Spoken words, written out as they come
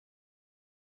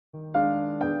Hey,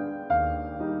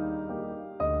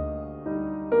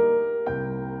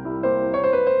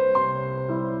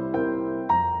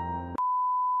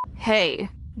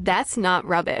 that's not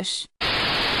rubbish.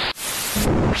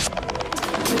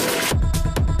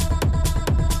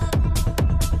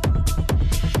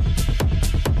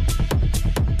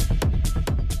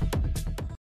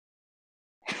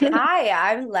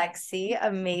 Hi, I'm Lexi,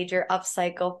 a major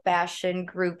upcycle fashion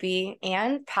groupie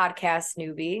and podcast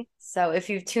newbie. So if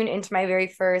you've tuned into my very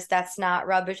first That's Not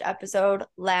Rubbish episode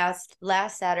last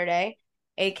Saturday,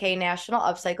 aka National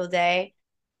Upcycle Day,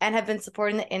 and have been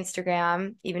supporting the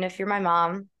Instagram, even if you're my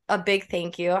mom, a big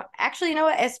thank you. Actually, you know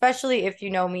what? Especially if you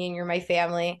know me and you're my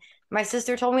family. My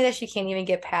sister told me that she can't even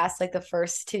get past like the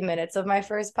first 2 minutes of my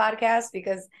first podcast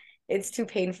because it's too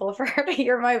painful for her to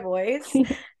hear my voice.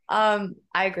 I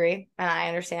agree, and I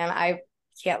understand. I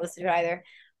can't listen to it either.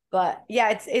 But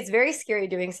yeah, it's very scary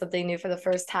doing something new for the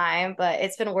first time, but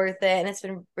it's been worth it and it's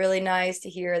been really nice to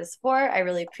hear the support. I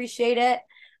really appreciate it.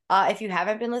 If you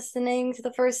haven't been listening to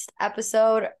the first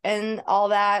episode and all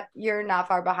that, you're not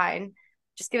far behind.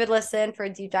 Just give it a listen for a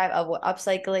deep dive of what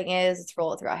upcycling is, its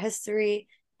role throughout history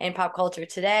and pop culture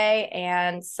today,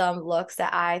 and some looks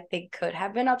that I think could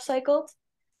have been upcycled.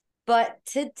 But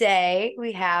today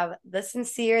we have the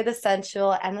sincere, the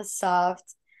sensual, and the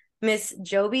soft Miss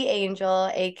Jobi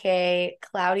Angel, aka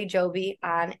Cloudy Jobi,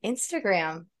 on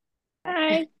Instagram.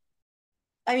 Hi.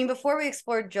 I mean, before we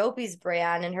explore Jobi's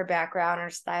brand and her background, her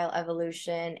style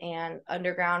evolution, and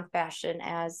underground fashion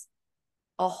as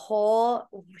a whole,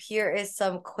 here is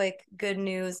some quick good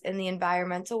news in the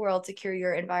environmental world to cure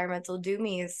your environmental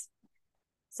doomies.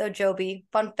 So, Jobi,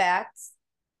 fun facts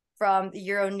from the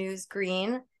Euronews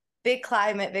Green. Big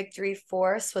climate victory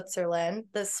for Switzerland.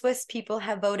 The Swiss people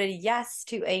have voted yes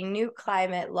to a new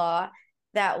climate law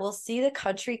that will see the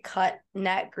country cut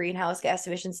net greenhouse gas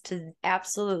emissions to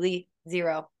absolutely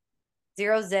zero,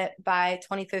 zero zip by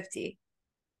 2050.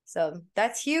 So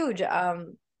that's huge.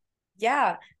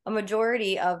 Yeah, a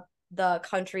majority of the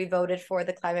country voted for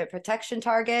the Climate Protection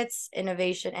Targets,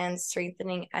 Innovation and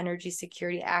Strengthening Energy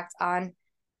Security Act on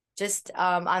the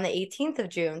 18th of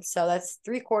June. So that's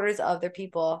 3/4 of their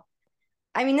people.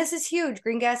 I mean, this is huge.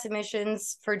 Green gas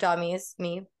emissions for dummies,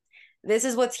 me. This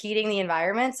is what's heating the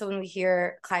environment. So when we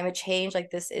hear climate change,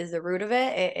 like this is the root of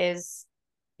it. It is,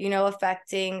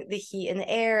 affecting the heat in the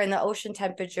air and the ocean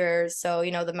temperatures. So,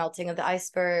 the melting of the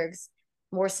icebergs,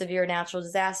 more severe natural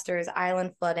disasters,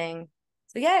 island flooding.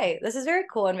 So, yay, this is very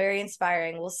cool and very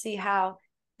inspiring. We'll see how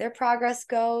their progress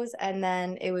goes. And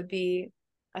then it would be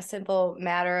a simple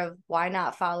matter of why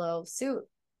not follow suit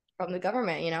from the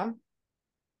government.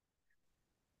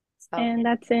 So, And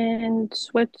that's in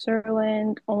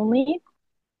Switzerland only.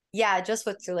 yeah, just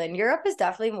Switzerland. Europe is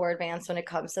definitely more advanced when it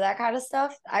comes to that kind of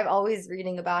stuff. I'm always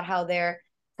reading about how they're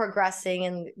progressing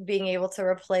and being able to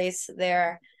replace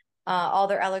their all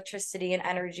their electricity and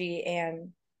energy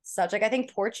and such. Like I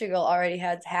think Portugal already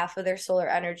has half of their solar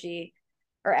energy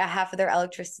or half of their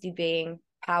electricity being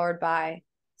powered by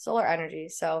solar energy.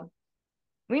 So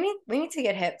we need to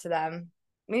get hip to them.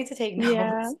 We need to take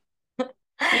Yeah. notes.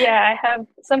 Yeah, I have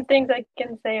some things I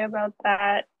can say about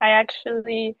that.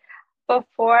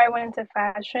 Before I went into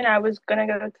fashion, I was gonna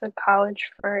go to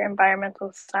college for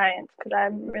environmental science because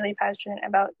I'm really passionate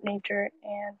about nature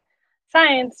and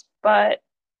science, but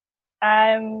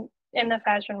I'm in the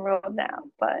fashion world now.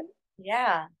 But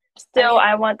Yeah. I still, mean,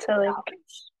 I want to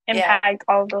yeah. impact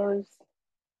all those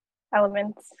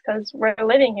elements because we're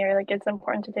living here. Like, it's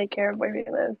important to take care of where we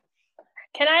live.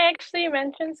 Can I actually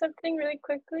mention something really Of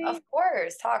quickly?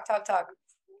 course. Talk, talk, talk.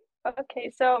 Okay,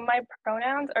 so my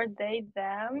pronouns are they,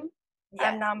 them.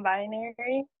 I'm Yes.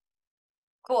 non-binary.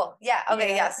 Cool. Yeah.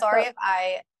 Okay. Yeah. Yeah, Sorry so if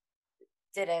I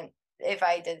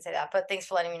did say that, but thanks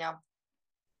for letting me know.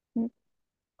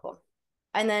 Cool.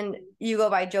 And then you go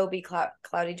by Joby,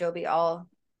 Cloudy Joby, all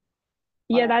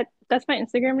yeah, that. that's my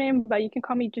Instagram name, but you can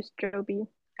call me just Joby.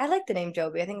 I like the name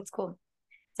Joby. I think it's cool.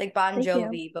 It's like Bon Thank you.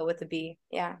 Jovi, but with a B.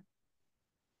 Yeah.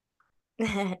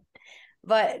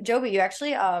 But Joby, you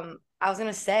actually, I was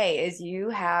gonna say is you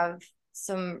have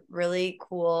some really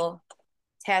cool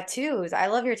tattoos. I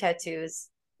love your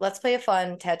tattoos. Let's play a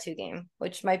fun tattoo game,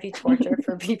 which might be torture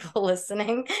for people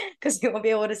listening because you won't be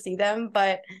able to see them.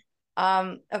 But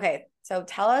okay, so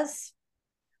tell us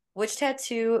which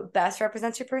tattoo best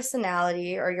represents your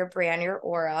personality or your brand, your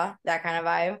aura, that kind of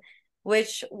vibe.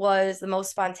 Which was the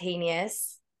most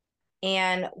spontaneous,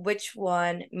 and which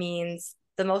one means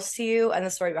the most to you and the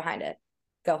story behind it.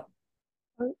 Go.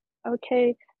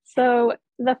 Okay, so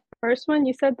the first one,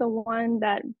 you said the one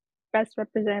that best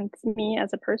represents me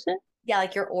as a person? Yeah,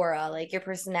 like your aura, like your Oh,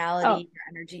 personality, your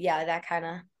energy. Yeah, that kind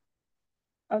of.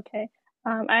 Okay.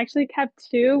 I actually have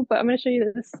two, but I'm gonna show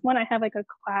you this one. I have like a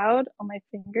cloud on my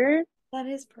finger. That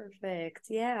is perfect.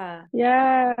 Yeah.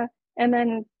 Yeah. And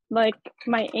then like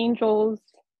my angels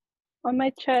on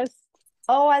my chest.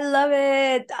 Oh, I love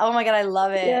it. Oh my God, I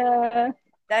love it. Yeah.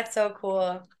 That's so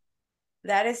cool.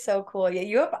 That is so cool.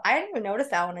 Yeah, I didn't even notice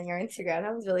that one on your Instagram.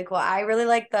 That was really cool. I really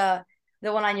like the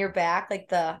one on your back,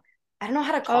 like I don't know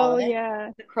how to call Oh it.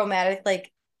 yeah. The chromatic,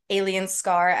 like alien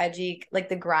scar, edgy, like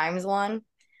the Grimes one.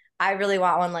 I really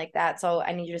want one like that. So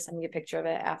I need you to send me a picture of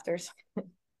it after.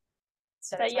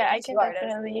 So But it's my yeah, I tattoo can artist.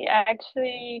 definitely. I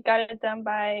actually got it done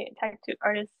by a tattoo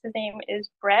artist. His name is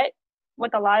Brett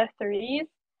with a lot of threes.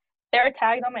 They're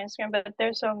tagged on my Instagram, but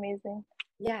they're so amazing.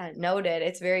 Yeah, noted.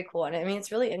 It's very cool. And I mean,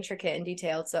 it's really intricate and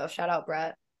detailed. So shout out,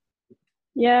 Brett.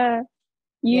 Yeah.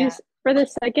 Yeah. For the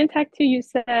second tattoo, you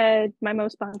said my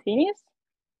most spontaneous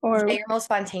Yeah, or you're most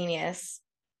spontaneous.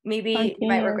 Maybe you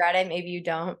might spontaneous. regret it. Maybe you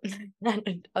don't.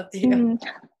 Up to you. Hmm,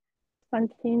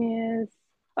 spontaneous.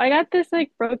 I got this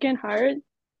like broken heart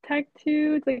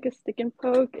tattoo. It's like a stick and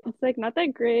poke. It's like not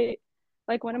that great.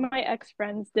 Like one of my ex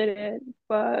friends did it,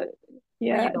 but Were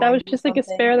yeah, you that going was through just like a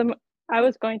something? spare them. I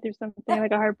was going through something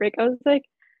like a heartbreak. I was like,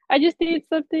 I just need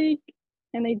something,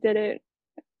 and they did it.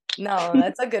 No,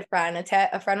 that's a good friend.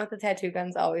 A friend with a tattoo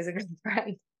gun's always a good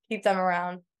friend. Keep them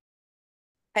around.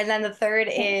 And then the third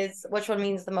is which one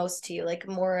means the most to you? Like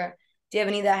more, do you have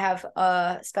any that have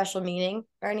a special meaning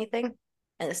or anything?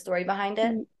 And a story behind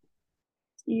it?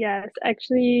 Yes,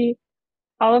 actually,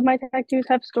 all of my tattoos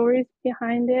have stories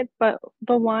behind it, but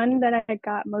the one that I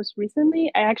got most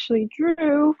recently, I actually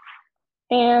drew,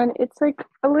 and it's like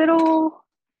a little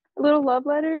love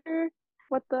letter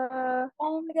with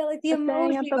Oh my God, like the the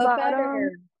saying at emoji, the but bottom.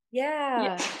 better. Yeah,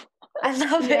 Yeah. I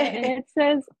love yeah, it. and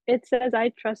it says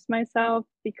I trust myself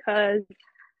because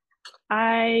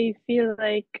I feel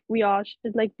like we all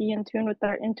should like be in tune with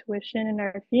our intuition and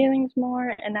our feelings more,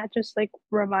 and that just like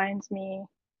reminds me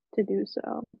to do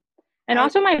so. And I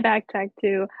also my back tag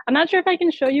too. I'm not sure if I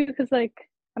can show you because like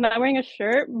I'm not wearing a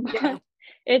shirt, yeah. but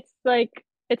it's like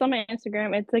it's on my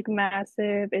Instagram. It's like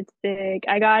massive. It's big.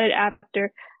 I got it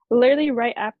after literally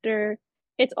right after.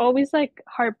 It's always like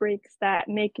heartbreaks that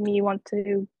make me want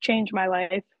to change my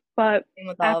life. But Same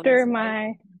with all of after us, right?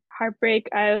 my heartbreak,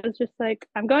 I was just like,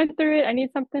 I'm going through it. I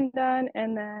need something done.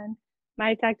 And then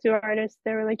my tattoo artist,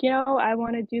 they were like, I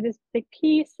want to do this big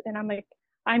piece. And I'm like,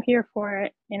 I'm here for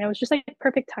it. And it was just like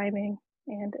perfect timing.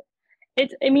 And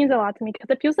it means a lot to me because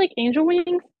it feels like angel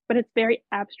wings, but it's very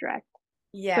abstract.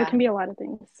 So it Yeah. can be a lot of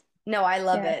things. No, I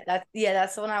love Yeah. it.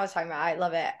 That's the one I was talking about. I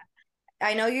love it.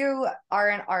 I know you are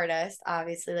an artist,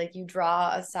 obviously. Like you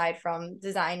draw aside from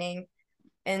designing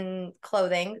and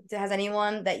clothing. Has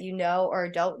anyone that you know or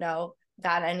don't know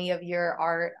got any of your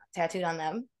art tattooed on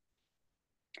them?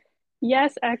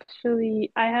 Yes,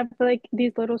 actually, I have like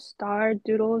these little star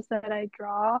doodles that I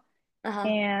draw, Uh-huh.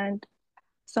 and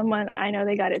someone I know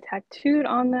they got it tattooed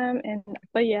on them. And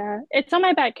but yeah, it's on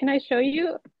my back. Can I show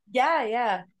you? Yeah,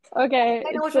 yeah. I think Okay,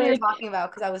 I know which it's one you're like talking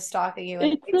about because I was stalking you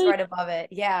and it's it's like right above it.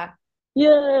 Yeah.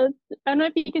 yeah. I don't know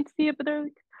if you can see it, but they're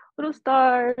like little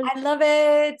stars. I love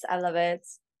it. I love it.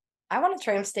 I want a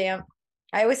tramp stamp.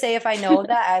 I always say if I know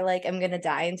that I like am gonna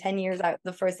die in 10 years,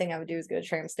 the first thing I would do is get a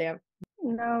tramp stamp.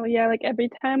 No, yeah, like every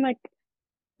time like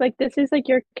this is like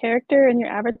your character and your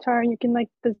avatar and you can like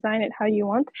design it how you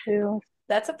want to.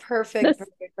 That's a perfect, This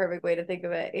perfect, perfect way to think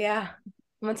of it. Yeah.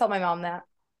 I'm gonna tell my mom that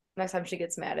next time she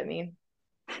gets mad at me.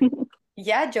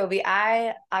 Yeah, Jovi,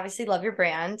 I obviously love your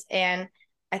brand and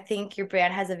I think your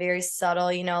brand has a very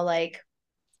subtle, like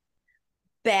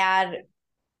bad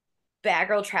bad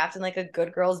girl trapped in like a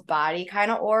good girl's body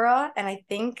kind of aura. And I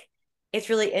think it's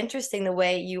really interesting the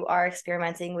way you are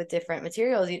experimenting with different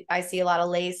materials. I see a lot of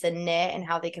lace and knit and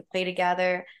how they can play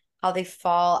together, how they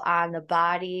fall on the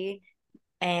body.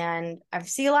 And I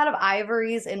see a lot of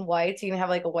ivories and whites. You even have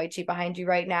like a white sheet behind you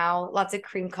right now, lots of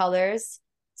cream colors.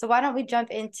 So why don't we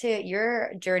jump into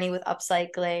your journey with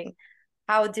upcycling?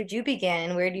 How did you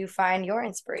begin? Where do you find your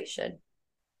inspiration?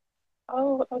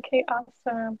 Oh, okay,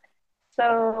 awesome.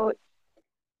 So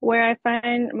where I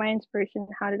find my inspiration,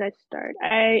 how did I start?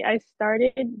 I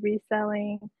started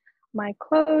reselling my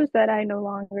clothes that I no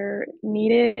longer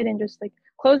needed and just like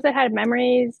clothes that had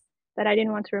memories that I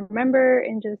didn't want to remember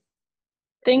and just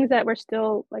things that were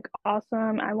still like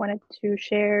awesome. I wanted to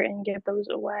share and give those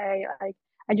away. Like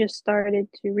I just started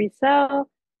to resell,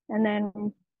 and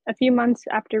then a few months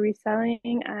after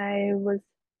reselling, I was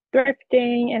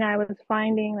thrifting and I was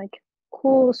finding like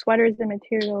cool sweaters and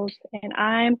materials. And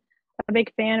I'm a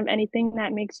big fan of anything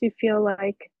that makes you feel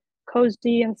like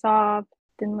cozy and soft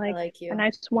and I like like a you.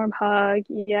 nice warm hug.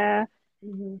 Yeah.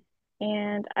 Mhm.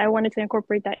 and I wanted to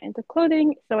incorporate that into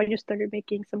clothing. So I just started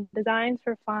making some designs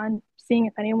for fun, seeing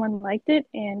if anyone liked it,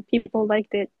 and people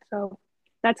liked it. So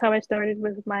that's how I started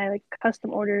with my like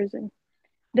custom orders and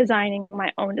designing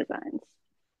my own designs.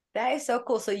 That is so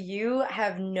cool. So you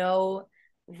have no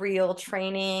real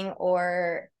training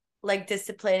or like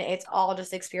discipline. It's all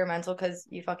just experimental because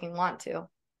you fucking want to.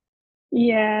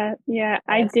 Yeah, yeah.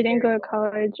 I That's didn't very go to cool.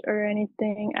 college or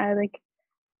anything. I like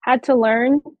had to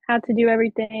learn how to do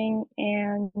everything,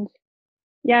 and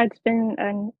yeah, it's been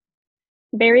a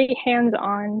very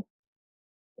hands-on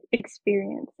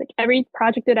experience. Like every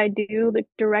project that I do, like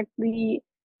directly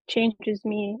changes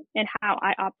me and how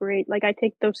I operate. Like I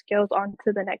take those skills on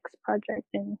to the next project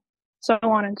and so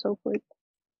on and so forth.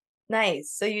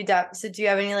 Nice. So do you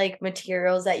have any like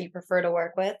materials that you prefer to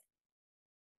work with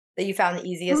that you found the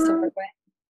easiest to Um, work with?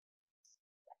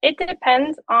 it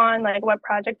depends on like what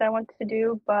project I want to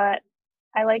do, but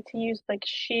I like to use like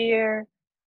sheer,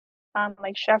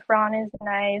 like chevron is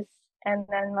nice, and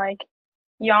then like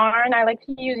yarn. I like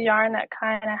to use yarn that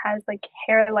kind of has like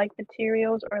hair-like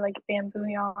materials or like bamboo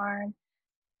yarn.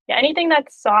 Yeah, anything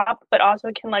that's soft but also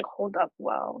can like hold up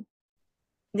well.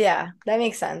 Yeah, that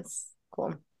makes sense.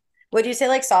 Cool. Would you say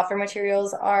like softer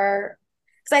materials are,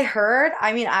 because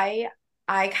I mean,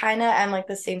 I kind of am like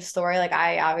the same story. Like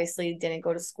I obviously didn't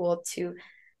go to school to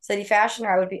study fashion,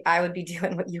 or I would be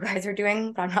doing what you guys are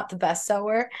doing, but I'm not the best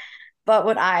sewer. But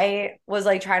when I was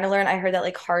like trying to learn, I heard that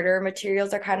like harder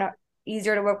materials are kind of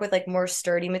easier to work with, like more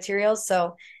sturdy materials.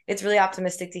 So it's really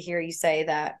optimistic to hear you say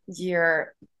that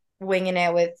you're winging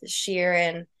it with sheer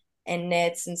and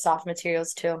knits and soft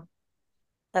materials too.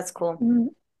 That's cool. Mm,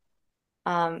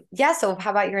 Yeah, so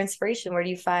how about your inspiration? Where do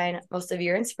you find most of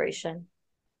your inspiration?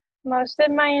 most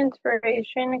of my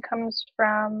inspiration comes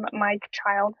from my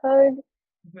childhood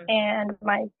Mhm. and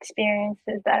my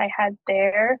experiences that I had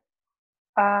there.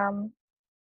 Um,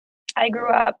 I grew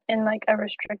up in like a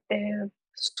restrictive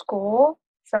school,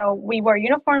 so we wore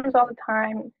uniforms all the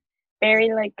time,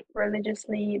 very like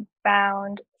religiously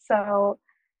bound. So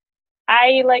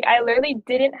I literally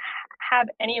didn't have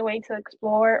any way to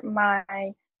explore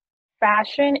my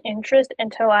fashion interest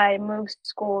until I moved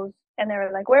schools, and they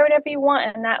were like, wear whatever you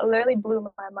want, and that literally blew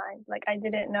my mind. Like I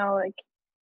didn't know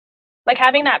like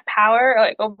having that power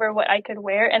like over what I could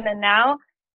wear, and then now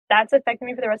that's affected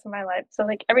me for the rest of my life. So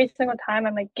like every single time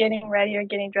I'm like getting ready or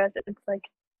getting dressed, it's like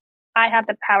I have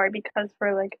the power because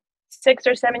for like 6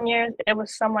 or 7 years it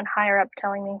was someone higher up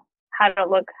telling me how to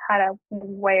look, how to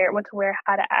wear, what to wear,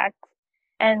 how to act.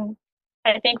 And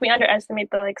I think we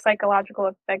underestimate the like psychological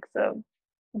effects of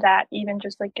that, even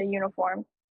just like a uniform,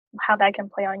 how that can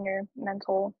play on your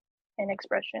mental and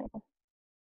expression.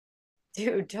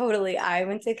 Dude, totally. I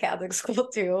went to Catholic school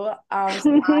too.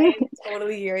 So I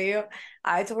totally hear you.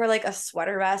 I had to wear like a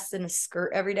sweater vest and a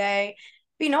skirt every day.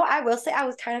 But I will say I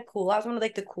was kind of cool. I was one of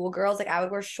like the cool girls. Like I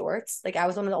would wear shorts. Like I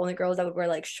was one of the only girls that would wear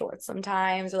like shorts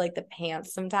sometimes or like the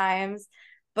pants sometimes.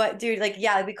 But dude, like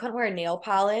yeah, like, we couldn't wear nail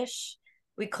polish.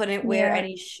 We couldn't wear Yeah,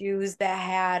 any shoes that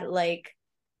had like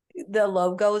the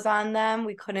logos on them.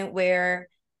 We couldn't wear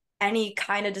any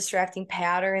kind of distracting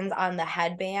patterns on the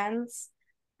headbands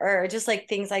or just like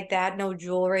things like that. No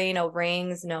jewelry, no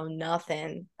rings, no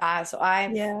nothing. So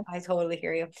yeah. I totally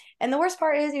hear you. And the worst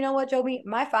part is, you know what, Joby?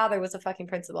 My father was a fucking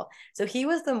principal. So he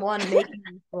was the one making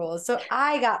these rules. So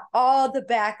I got all the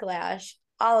backlash,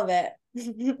 all of it.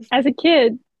 As a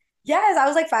kid, Yes, I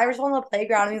was like 5 years old on the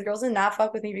playground, and these girls did not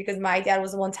fuck with me because my dad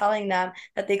was the one telling them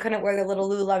that they couldn't wear their little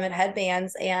Lululemon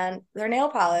headbands and their nail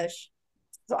polish.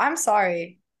 So I'm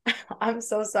sorry. I'm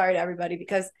so sorry to everybody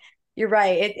because you're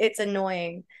right. It's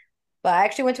annoying. But I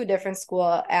actually went to a different school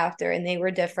after, and they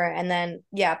were different. And then,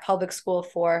 yeah, public school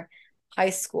for high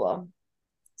school.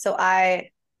 So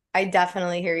I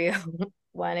definitely hear you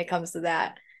when it comes to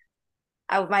that.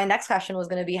 My next question was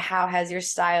going to be how has your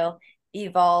style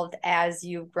evolved as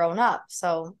you've grown up?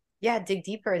 So yeah, dig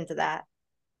deeper into that.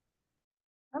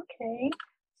 okay.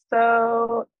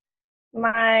 So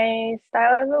my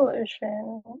style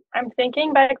evolution, I'm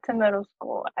thinking back to middle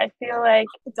school. I feel like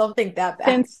Don't think that back.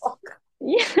 since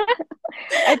yeah,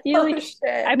 I feel Oh like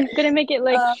shit. I'm gonna make it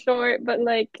like Uh, short, but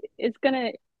like it's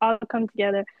gonna all come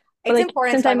together. But it's like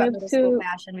important to since talk I about moved middle school to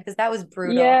fashion because that was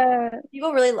brutal. yeah,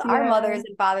 People really, our yeah, mothers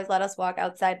and fathers let us walk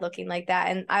outside looking like that,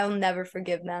 and I'll never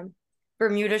forgive them.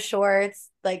 Bermuda shorts,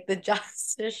 like the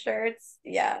justice shirts.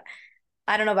 Yeah.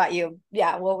 I don't know about you.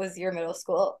 Yeah. What was your middle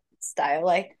school style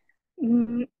like?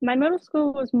 my middle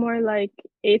school was more like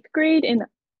eighth grade and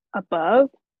above.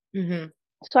 Hmm.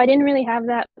 So I didn't really have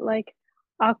that like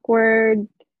awkward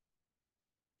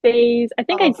phase. I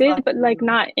think I Oh, did, fuck but like you.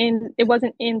 not in, it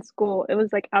wasn't in school. It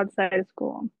was like outside of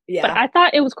school. But Yeah. I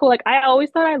thought it was cool. Like I always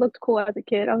thought I looked cool as a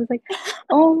kid. I was like,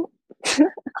 oh,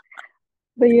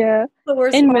 but yeah, The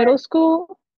worst in part. middle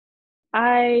school,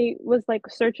 I was like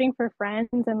searching for friends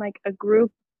and like a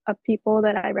group of people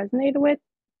that I resonated with,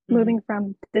 Mhm. moving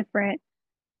from different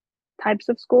types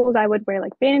of schools. I would wear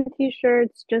like band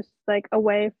t-shirts, just like a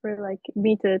way for like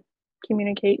me to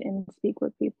communicate and speak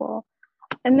with people.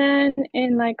 And then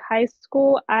in like high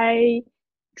school, I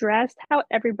dressed how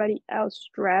everybody else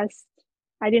dressed.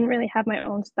 I didn't really have my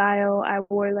own style. I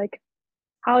wore like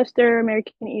Hollister,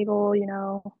 American Eagle,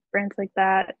 brands like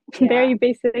that. Yeah. Very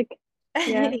basic.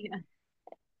 Yeah. Yeah.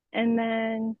 And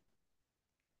then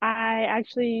I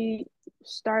actually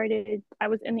I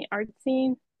was in the art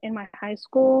scene in my high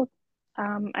school.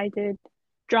 I did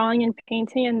drawing and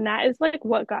painting, and that is like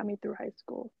what got me through high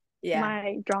school, Yeah.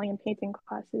 my drawing and painting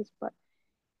classes. But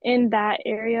in that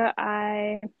area,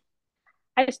 I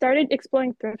started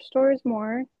exploring thrift stores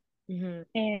more Hmm.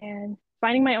 and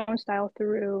finding my own style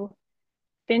through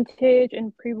vintage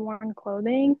and pre-worn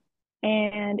clothing.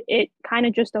 And it kind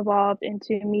of just evolved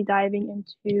into me diving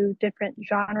into different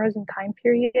genres and time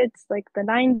periods like the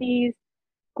 90s,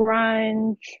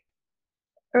 grunge,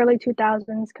 early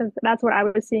 2000s, because that's what I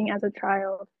was seeing as a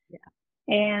child. Yeah.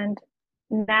 And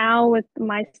now, with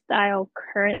my style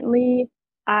currently,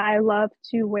 I love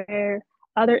to wear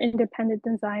other independent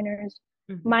designers,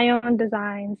 Hmm. my own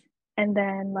designs, and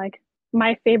then like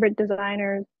my favorite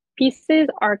designers' pieces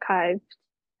archived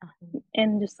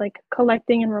and just like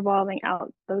collecting and revolving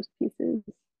out those pieces.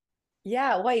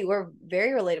 Yeah, wait, we're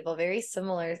very relatable, very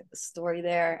similar story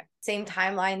there. Same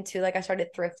timeline too. Like I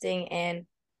started thrifting in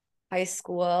high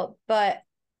school, but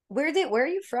where are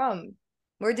you from?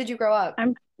 Where did you grow up?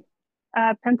 I'm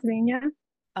Pennsylvania.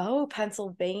 Oh,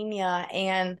 Pennsylvania.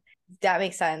 And that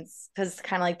makes sense because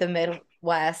kind of like the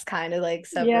Midwest, kind of like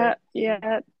suburb. Yeah,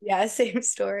 yeah. Yeah, same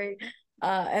story.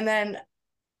 And then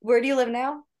where do you live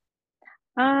now?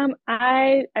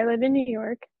 I live in New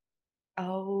York.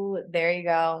 Oh, there you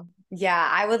go. Yeah,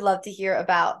 I would love to hear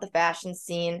about the fashion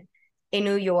scene in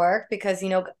New York because,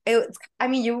 I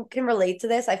mean, you can relate to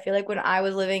this. I feel like when I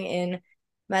was living in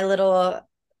my little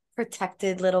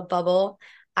protected little bubble,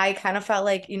 I kind of felt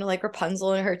like, like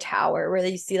Rapunzel in her tower, where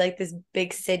you see like this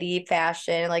big city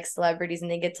fashion, like celebrities, and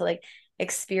they get to like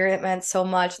experiment so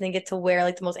much and they get to wear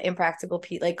like the most impractical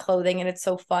like clothing, and it's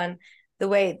so fun the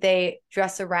way they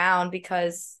dress around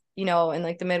because in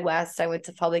like the Midwest, I went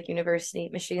to public university,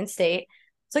 Michigan State.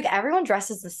 So like everyone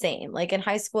dresses the same. Like in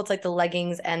high school, it's like the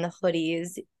leggings and the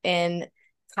hoodies. In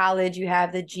college, you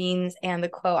have the jeans and the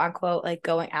quote unquote like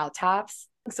going out tops.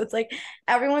 So it's like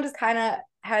everyone just kind of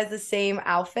has the same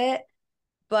outfit.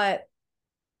 But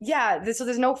yeah, so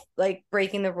there's no like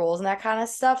breaking the rules and that kind of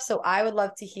stuff. So I would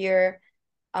love to hear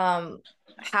um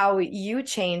how you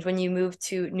changed when you moved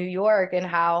to New York and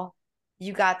how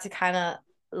you got to kind of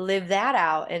live that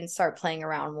out and start playing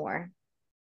around more.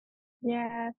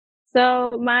 Yeah.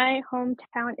 So my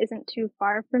hometown isn't too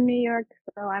far from New York,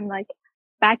 so I'm like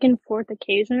back and forth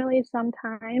occasionally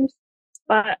sometimes.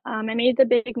 But I made the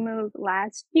big move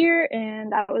last year,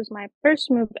 and that was my first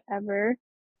move ever.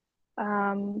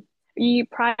 Um, you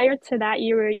prior to that,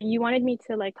 you wanted me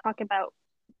to like talk about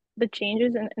the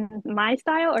changes in my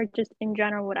style, or just in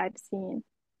general what I've seen.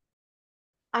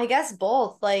 I guess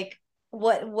both. Like,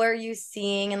 what were you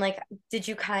seeing, and like, did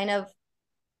you kind of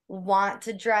want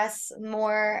to dress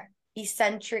more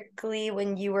eccentrically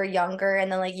when you were younger,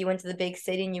 and then like you went to the big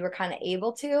city and you were kind of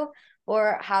able to,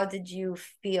 or how did you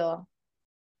feel?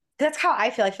 That's how I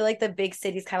feel. I feel like the big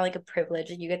city is kind of like a privilege,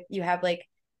 and you have like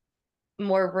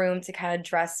more room to kind of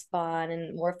dress fun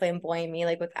and more flamboyant me,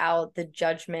 like without the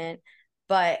judgment.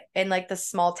 But in like the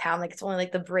small town, like it's only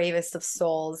like the bravest of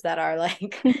souls that are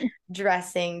like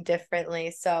dressing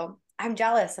differently. So I'm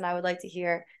jealous and I would like to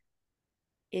hear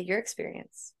your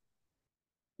experience.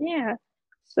 Yeah.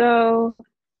 So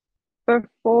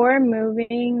before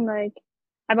moving, like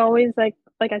I've always like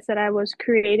I said, I was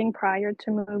creating prior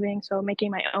to moving, so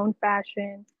making my own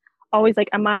fashion, always like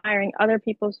admiring other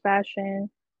people's fashion.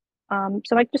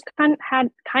 So I just kind of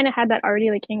had that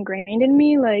already like ingrained in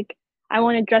me, like I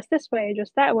want to dress this way,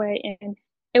 just that way. And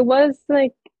it was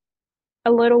like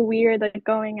a little weird like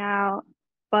going out,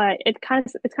 but it's kind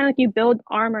of like you build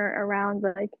armor around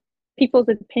like people's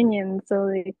opinions, so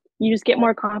like you just get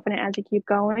more confident as you keep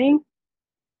going.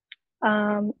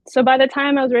 So by the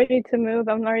time I was ready to move,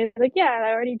 I'm already like, yeah,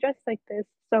 I already dressed like this.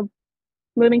 So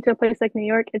moving to a place like New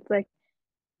York, it's like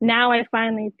now I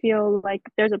finally feel like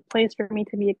there's a place for me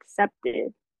to be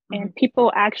accepted Mhm. and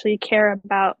people actually care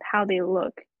about how they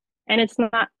look. And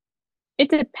it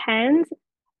depends.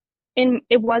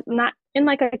 it was not in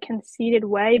like a conceited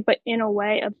way, but in a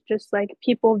way of just like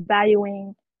people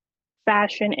valuing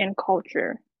fashion and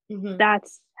culture. Hmm.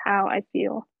 That's how I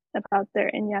feel about there.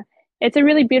 And yeah, it's a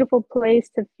really beautiful place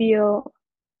to feel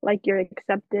like you're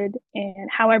accepted and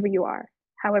however you are,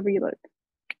 however you look,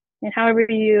 and however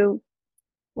you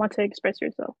want to express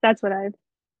yourself. That's what I've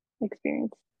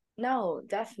experienced. No,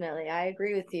 definitely. I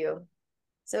agree with you.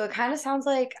 So it kind of sounds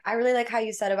like I really like how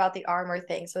you said about the armor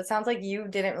thing. So it sounds like you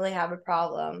didn't really have a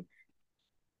problem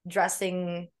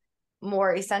dressing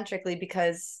more eccentrically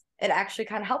because it actually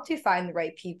kind of helped you find the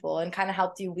right people and kind of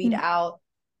helped you weed out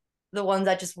the ones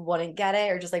that just wouldn't get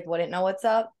it or just like wouldn't know what's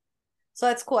up. So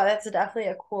that's cool. That's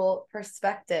definitely a cool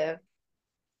perspective.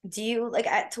 Do you like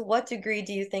to what degree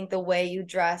do you think the way you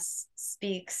dress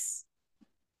speaks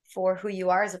for who you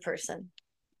are as a person?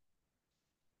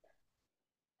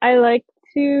 I like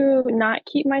to not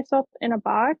keep myself in a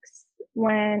box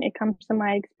when it comes to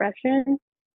my expression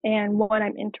and what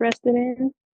I'm interested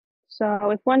in.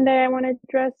 So if one day I want to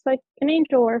dress like an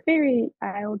angel or a fairy,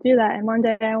 I will do that. And one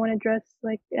day I want to dress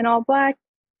like in all black,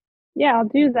 yeah, I'll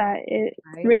do that. It's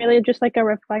Right. really just like a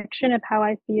reflection of how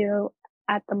I feel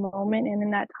at the moment and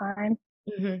in that time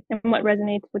Hmm. and what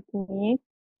resonates with me.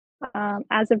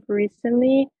 As of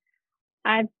recently,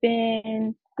 I've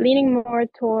been leaning more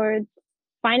towards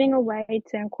finding a way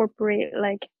to incorporate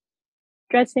like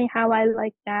dressing how I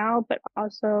like now, but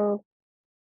also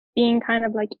being kind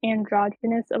of like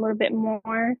androgynous a little bit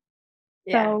more.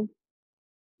 Yeah. So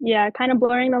yeah, kind of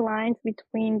blurring the lines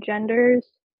between genders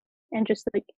and just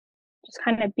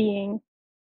kind of being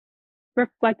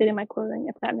reflected in my clothing,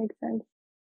 if that makes sense.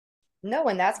 No,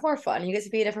 and that's more fun. You get to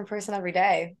be a different person every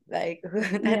day. Like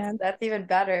Yeah. that's even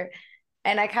better.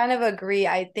 And I kind of agree.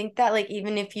 I think that like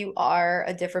even if you are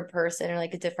a different person or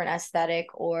like a different aesthetic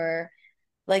or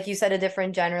like you said, a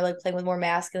different gender, like playing with more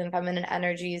masculine, feminine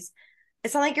energies,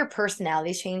 it's not like your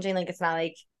personality is changing. Like it's not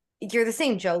like you're the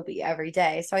same Jobi every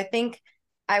day. So I think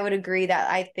I would agree that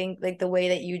I think like the way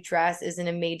that you dress isn't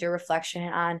a major reflection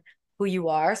on who you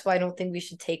are. So I don't think we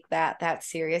should take that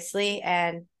seriously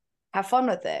and have fun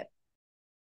with it.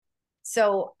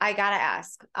 So I gotta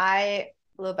ask, a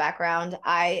little background.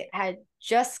 I had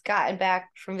just gotten back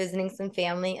from visiting some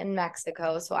family in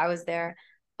Mexico. So I was there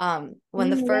when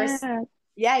the Mm, first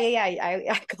yeah. yeah.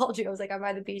 I called you. I was like, I'm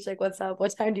by the beach, like, what's up?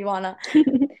 What time do you wanna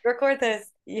record this?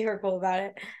 You were cool about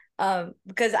it.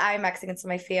 Because I'm Mexican, so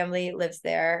my family lives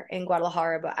there in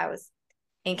Guadalajara, but I was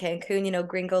in Cancun,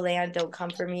 Gringo land, don't come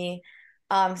for me.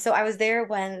 So I was there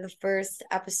when the first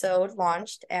episode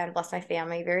launched and bless my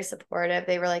family, very supportive.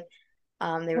 They were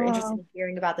interested Wow. in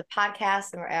hearing about the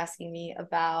podcast and were asking me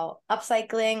about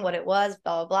upcycling, what it was,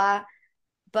 blah, blah, blah.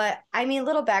 But I mean,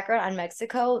 little background on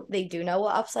Mexico, they do know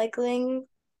what upcycling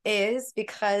is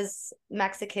because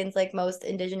Mexicans, like most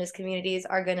indigenous communities,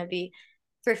 are going to be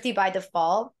thrifty by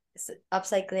default. So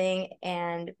upcycling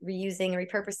and reusing and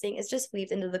repurposing is just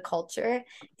weaved into the culture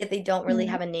if they don't really Mm,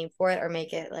 have a name for it or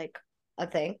make it like a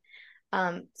thing.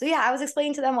 So yeah, I was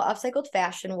explaining to them what upcycled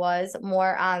fashion was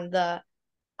more on the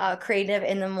creative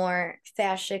in the more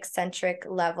fashion centric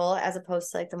level as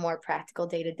opposed to like the more practical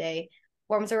day to day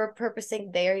forms of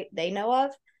repurposing they know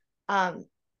of. Um,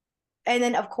 and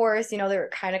then of course, they're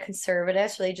kind of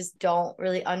conservative, so they just don't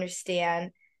really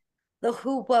understand the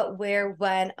who, what, where,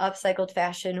 when upcycled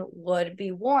fashion would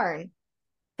be worn.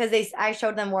 Because I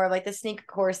showed them more of like the sneaker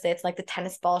corsets, like the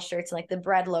tennis ball shirts, and like the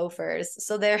bread loafers.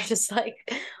 So they're just like,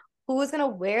 who's gonna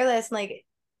wear this? And, like,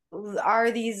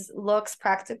 are these looks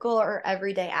practical or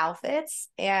everyday outfits?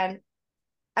 And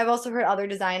I've also heard other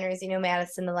designers,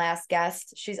 Madison, the last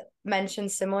guest, she's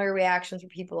mentioned similar reactions where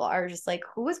people are just like,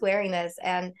 who is wearing this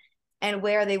and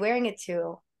where are they wearing it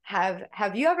to?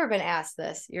 Have you ever been asked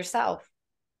this yourself?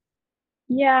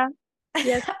 yeah.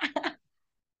 Yes.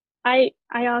 I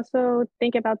also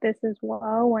think about this as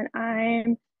well when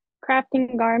I'm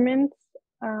crafting garments.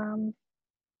 Um,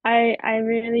 I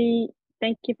really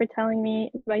thank you for telling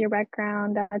me about your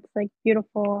background. That's like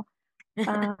beautiful.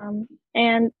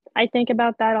 And I think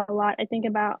about that a lot. I think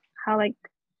about how like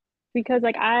because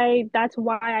like that's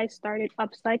why I started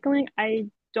upcycling. I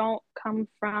don't come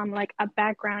from like a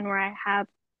background where I have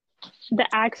the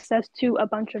access to a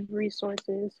bunch of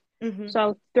resources. Hmm.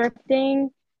 So thrifting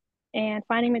and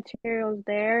finding materials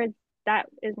there, that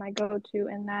is my go-to,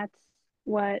 and that's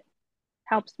what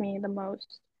helps me the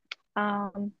most.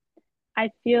 Um,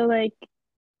 I feel like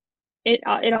it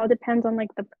all depends on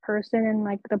like the person and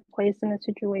like the place and the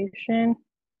situation.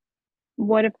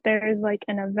 What if there's like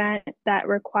an event that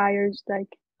requires like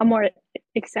a more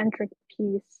eccentric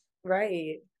piece,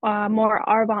 Right. more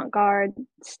avant-garde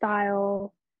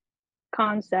style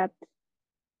concept?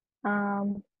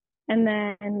 Um, And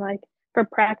then like for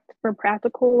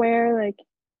practical wear, like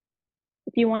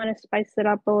if you want to spice it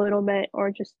up a little bit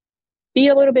or just be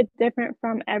a little bit different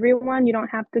from everyone, you don't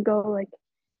have to go like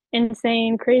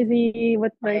insane crazy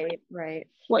with like Right.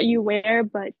 what you wear,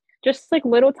 but just like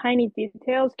little tiny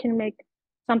details can make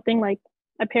something like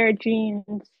a pair of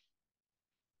jeans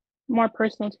more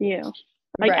personal to you.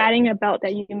 Like Right. adding a belt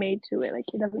that you made to it. Like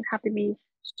it doesn't have to be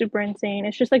super insane.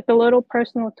 It's just like the little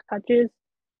personal touches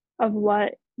of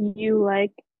what you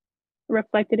like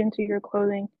reflected into your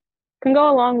clothing can go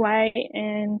a long way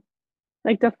in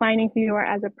like defining who you are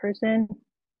as a person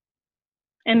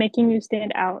and making you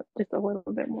stand out just a little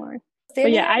bit more. But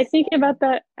Standing yeah, out. I think about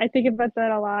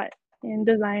that a lot in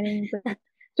designing. Like,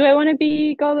 do I want to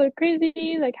be go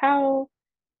crazy? Like how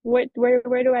where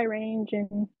do I range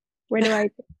and where do I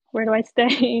where do I stay?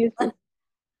 It's just,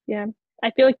 yeah.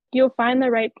 I feel like you'll find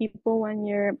the right people when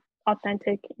you're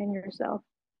authentic in yourself.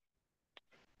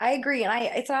 I agree. And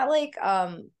it's not like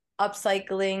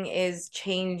upcycling is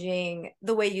changing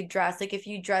the way you dress. Like if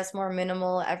you dress more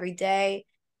minimal every day,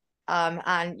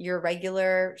 on your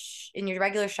regular in your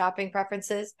regular shopping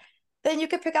preferences, then you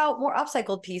could pick out more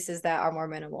upcycled pieces that are more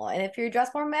minimal. And if you dress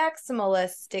more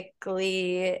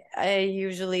maximalistically,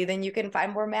 usually, then you can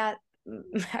find more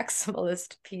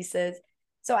maximalist pieces.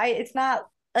 So it's not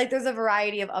like there's a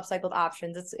variety of upcycled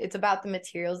options. It's about the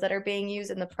materials that are being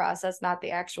used in the process, not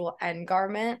the actual end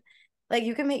garment. Like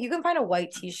you can find a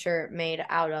white t-shirt made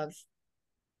out of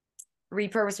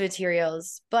repurposed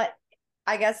materials, but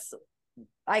I guess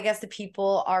the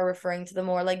people are referring to the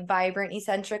more like vibrant,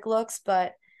 eccentric looks,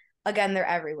 but again, they're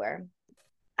everywhere.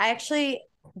 I actually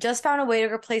just found a way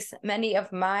to replace many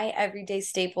of my everyday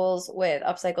staples with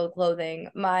upcycled clothing.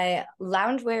 My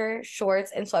loungewear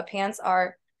shorts and sweatpants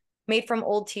are made from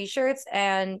old t-shirts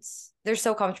and they're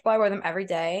so comfortable. I wear them every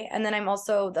day. And then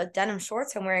the denim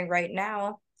shorts I'm wearing right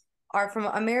now are from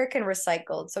American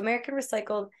Recycled. So American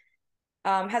Recycled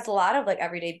has a lot of like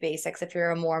everyday basics if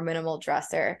you're a more minimal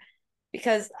dresser.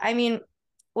 Because I mean,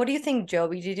 what do you think,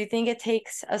 Joby? Do you think it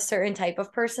takes a certain type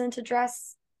of person to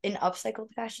dress in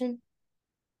upcycled fashion?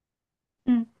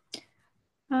 Mm.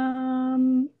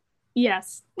 Um,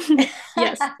 yes.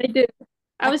 Yes, I do.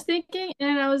 I was thinking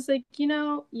and I was like,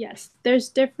 yes, there's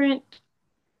different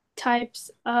types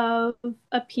of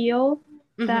appeal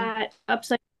Hmm. that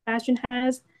upcycled fashion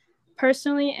has.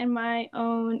 Personally, in my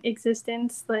own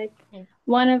existence, like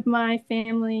one of my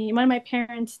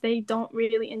parents, they don't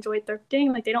really enjoy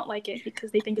thrifting. Like they don't like it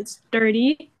because they think it's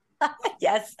dirty.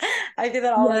 Yes, I do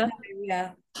that all the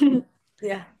Yeah. time. Yeah,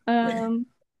 yeah. um,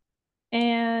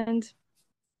 and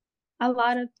a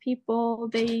lot of people,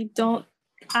 they don't.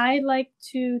 I like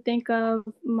to think of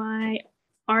my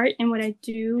art and what I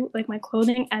do, like my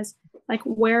clothing, as like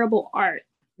wearable art.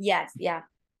 Yes, yeah.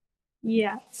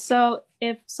 Yeah. So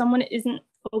if someone isn't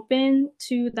open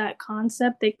to that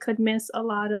concept, they could miss a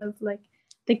lot of like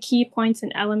the key points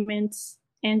and elements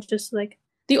and just like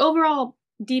the overall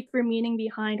deeper meaning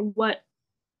behind what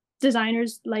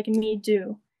designers like me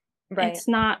do. Right. It's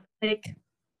not like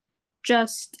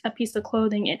just a piece of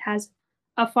clothing, it has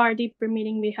a far deeper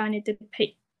meaning behind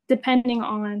it, depending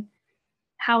on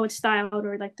how it's styled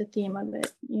or like the theme of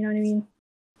it. You know what I mean?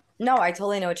 No, I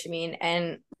totally know what you mean.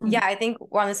 And Mhm. yeah, I think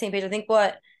we're on the same page. I think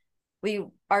what we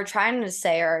are trying to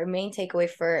say, our main takeaway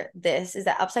for this is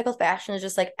that upcycled fashion is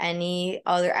just like any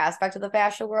other aspect of the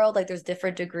fashion world. Like there's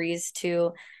different degrees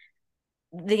to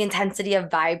the intensity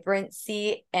of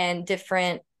vibrancy and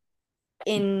different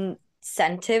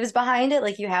incentives behind it.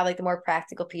 Like you have like the more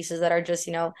practical pieces that are just,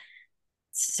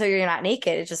 so you're not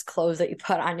naked. It's just clothes that you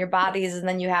put on your bodies. And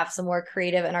then you have some more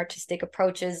creative and artistic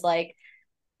approaches like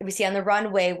we see on the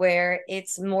runway where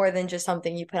it's more than just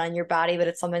something you put on your body, but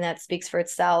it's something that speaks for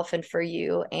itself and for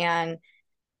you and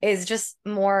is just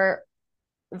more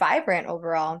vibrant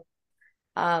overall.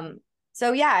 Um,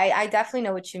 so yeah, I definitely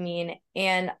know what you mean.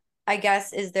 And I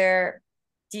guess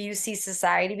do you see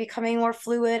society becoming more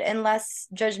fluid and less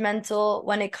judgmental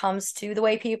when it comes to the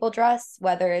way people dress,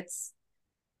 whether it's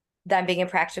them being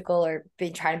impractical or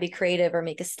being trying to be creative or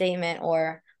make a statement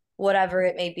or whatever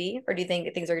it may be? Or do you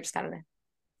think things are just kind of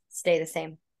stay the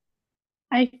same?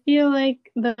 I feel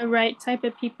like the right type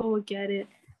of people will get it.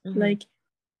 Hmm. Like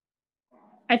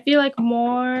I feel like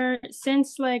more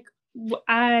since like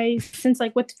since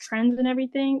like with the trends and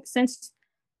everything, since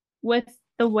with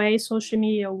the way social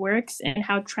media works and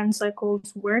how trend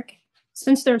cycles work,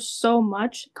 since there's so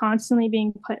much constantly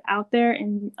being put out there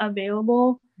and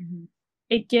available, Hmm.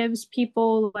 it gives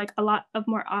people like a lot of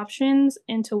more options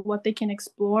into what they can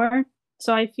explore.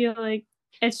 So I feel like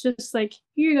it's just like,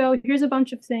 here you go, here's a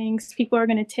bunch of things. People are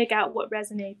going to take out what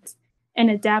resonates and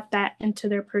adapt that into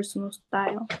their personal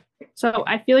style. So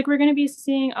I feel like we're going to be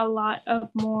seeing a lot of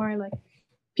more like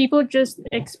people just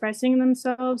expressing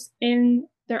themselves in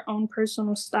their own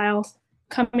personal style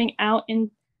coming out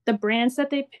in the brands that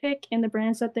they pick and the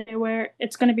brands that they wear.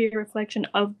 It's going to be a reflection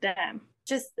of them.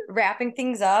 Just wrapping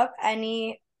things up,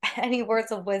 any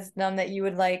words of wisdom that you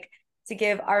would like to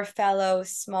give our fellow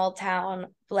small town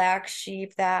black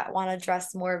sheep that want to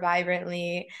dress more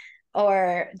vibrantly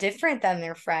or different than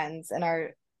their friends and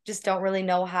are just don't really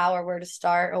know how or where to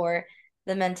start or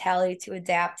the mentality to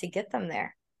adapt to get them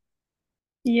there?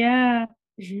 Yeah.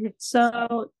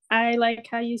 So I like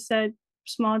how you said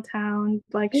small town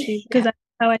black sheep because Yeah. that's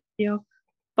how I feel.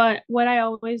 But what I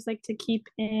always like to keep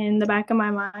in the back of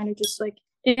my mind, or just like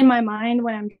in my mind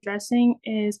when I'm dressing,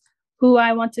 is who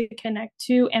I want to connect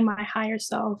to and my higher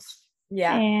self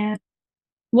Yeah. and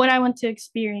what I want to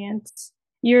experience.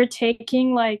 You're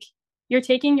taking like you're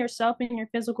taking yourself and your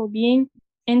physical being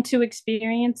into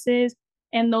experiences,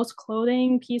 and those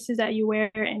clothing pieces that you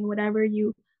wear and whatever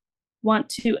you want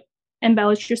to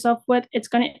embellish yourself with,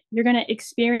 you're gonna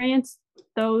experience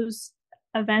those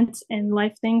events and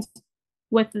life things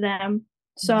with them. Mhm.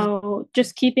 So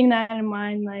just keeping that in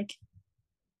mind, like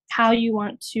how you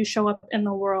want to show up in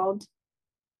the world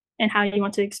and how you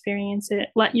want to experience it.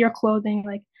 Let your clothing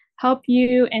like help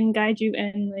you and guide you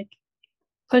and like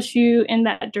push you in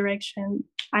that direction.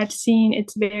 I've seen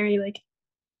it's very like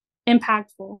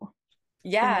impactful for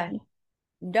Yeah. me.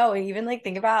 No, and even like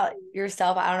think about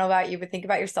yourself. I don't know about you, but think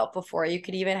about yourself before. You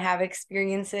could even have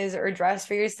experiences or dress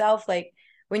for yourself. Like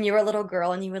when you were a little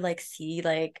girl and you would like see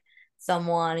like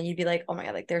someone and you'd be like, oh my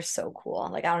God, like they're so cool.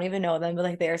 Like I don't even know them, but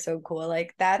like they're so cool.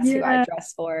 Like that's who I Yeah,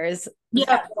 dress for is yeah.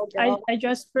 that little I, girl. I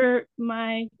dress for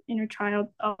my inner child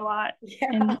a lot Yeah.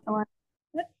 and a lot.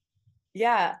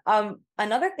 Yeah.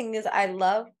 Another thing is I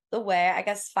love the way, I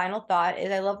guess final thought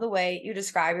is I love the way you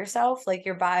describe yourself, like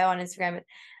your bio on Instagram.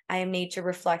 I am nature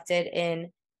reflected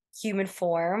in human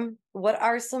form. What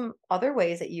are some other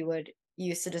ways that you would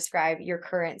use to describe your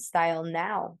current style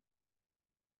now?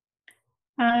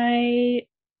 I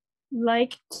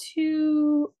like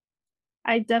to,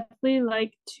 I definitely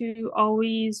like to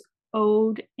always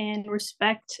ode and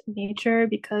respect nature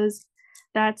because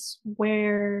that's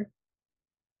where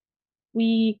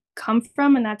we come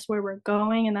from and that's where we're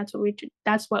going and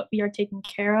that's what we are taking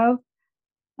care of.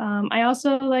 I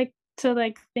also like to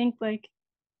like think like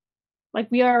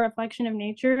we are a reflection of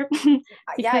nature Yeah,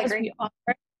 I because agree. we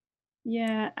are.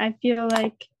 Yeah, I feel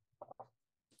like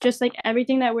just like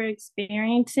everything that we're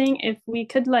experiencing, if we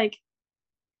could like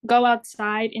go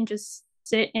outside and just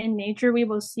sit in nature, we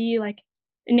will see like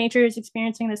nature is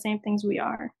experiencing the same things we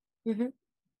are. Hmm.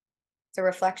 It's a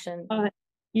reflection. But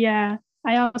yeah,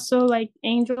 I also like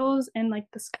angels and like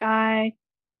the sky,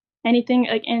 anything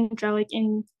like angelic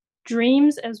in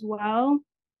dreams as well.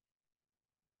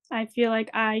 I feel like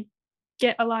I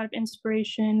get a lot of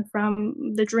inspiration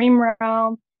from the dream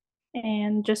realm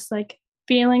and just like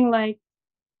feeling like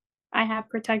I have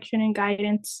protection and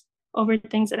guidance over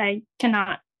things that I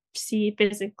cannot see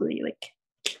physically. Like,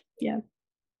 yeah.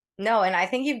 No, and I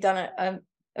think you've done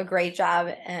a great job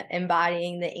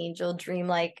embodying the angel dream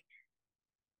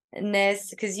likeness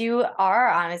because you are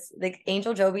honest. Like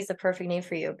Angel Jobi is the perfect name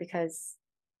for you because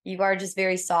you are just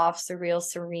very soft, surreal,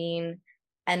 serene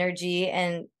energy,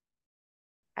 and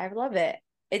I love it.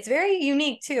 It's very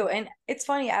unique too, and it's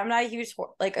funny. I'm not a huge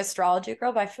like astrology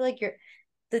girl, but I feel like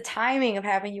the timing of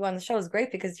having you on the show is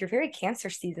great because you're very Cancer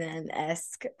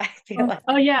season-esque. I feel like.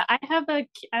 Oh yeah,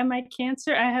 I my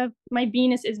Cancer. I have my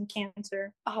Venus is in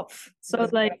Cancer. Oh, So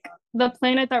like the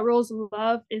planet that rules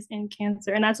love is in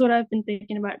Cancer, and that's what I've been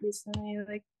thinking about recently.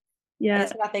 Like, I yeah,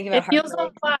 guess I'm not thinking about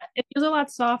heartbreak. it feels a lot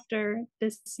sosofter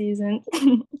this season.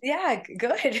 Yeah,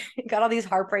 good. Got all these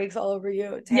heartbreaks all over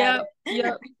you. Tag Yep,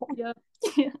 yep, yep.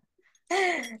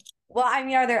 it. Well, I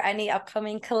mean, are there any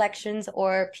upcoming collections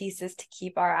or pieces to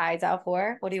keep our eyes out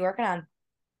for? What are you working on?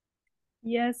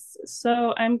 Yes,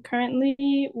 so I'm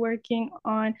currently working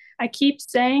on. I keep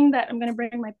saying that I'm gonna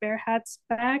bring my bear hats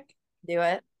back. Do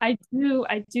it. I do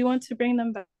want to bring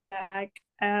them back.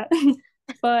 Uh,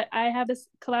 but I have this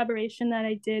collaboration that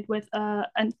I did with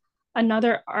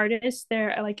another artist.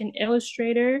 They're like an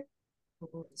illustrator,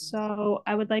 so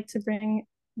I would like to bring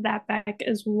that back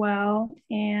as well.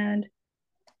 And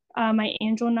my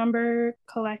angel number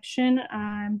collection,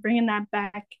 I'm bringing that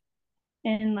back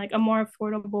in like a more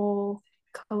affordable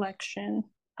collection.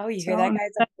 Oh, you hear So that,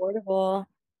 guys? Affordable.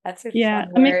 That's a yeah,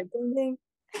 fun I mean, word. Ding,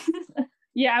 ding.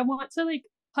 yeah, I want to like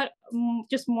put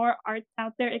just more art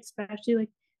out there, especially like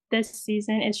this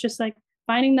season. It's just like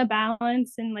finding the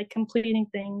balance and like completing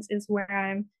things is where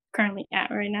I'm currently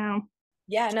at right now.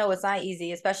 Yeah, no, it's not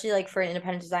easy, especially like for an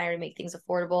independent designer to make things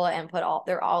affordable and put all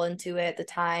they're all into it, the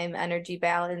time, energy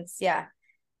balance. Yeah,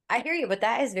 I hear you, but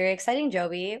that is very exciting,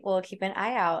 Joby. We'll keep an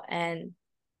eye out. And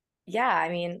yeah, I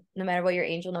mean, no matter what your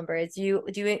angel number is,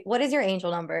 what is your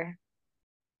angel number?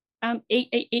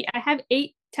 888. I have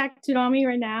 8 tattooed on me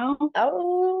right now.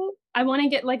 Oh, I want to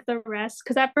get like the rest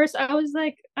because at first I was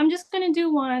like, I'm just gonna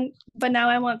do one, but now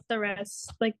I want the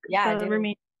rest, like yeah, the dude.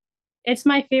 remaining. It's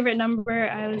my favorite number.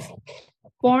 I was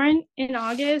born in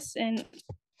August and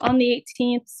on the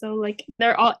 18th, so like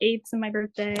they're all eights in my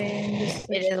birthday, and just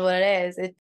It like is what it is.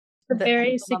 It's a the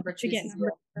very angel number significant chooses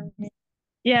number you. for me.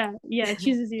 Yeah, yeah, it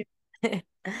chooses you. Well,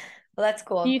 that's Do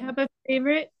cool. you have a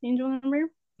favorite angel number?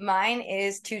 Mine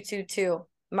is 222.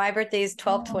 My birthday is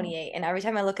Oh. 12/28, and every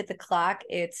time I look at the clock,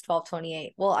 it's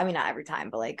 12/28. Well, I mean, not every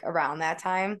time, but like around that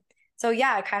time. So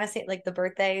yeah, I kind of say like the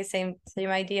birthday, same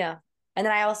idea. And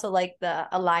then I also like the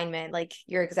alignment, like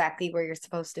you're exactly where you're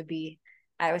supposed to be.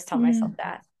 I always tell myself Mm,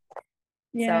 that.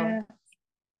 So yeah.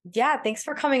 yeah, thanks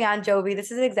for coming on, Joby.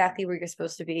 This is exactly where you're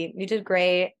supposed to be. You did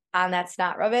great on That's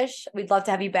Not Rubbish. We'd love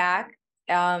to have you back.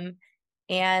 And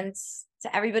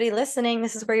to everybody listening,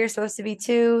 this is where you're supposed to be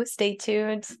too. Stay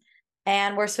tuned.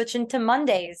 And we're switching to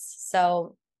Mondays.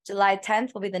 So July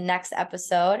 10th will be the next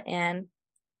episode. And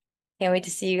can't wait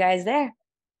to see you guys there.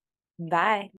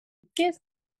 Bye. Yes.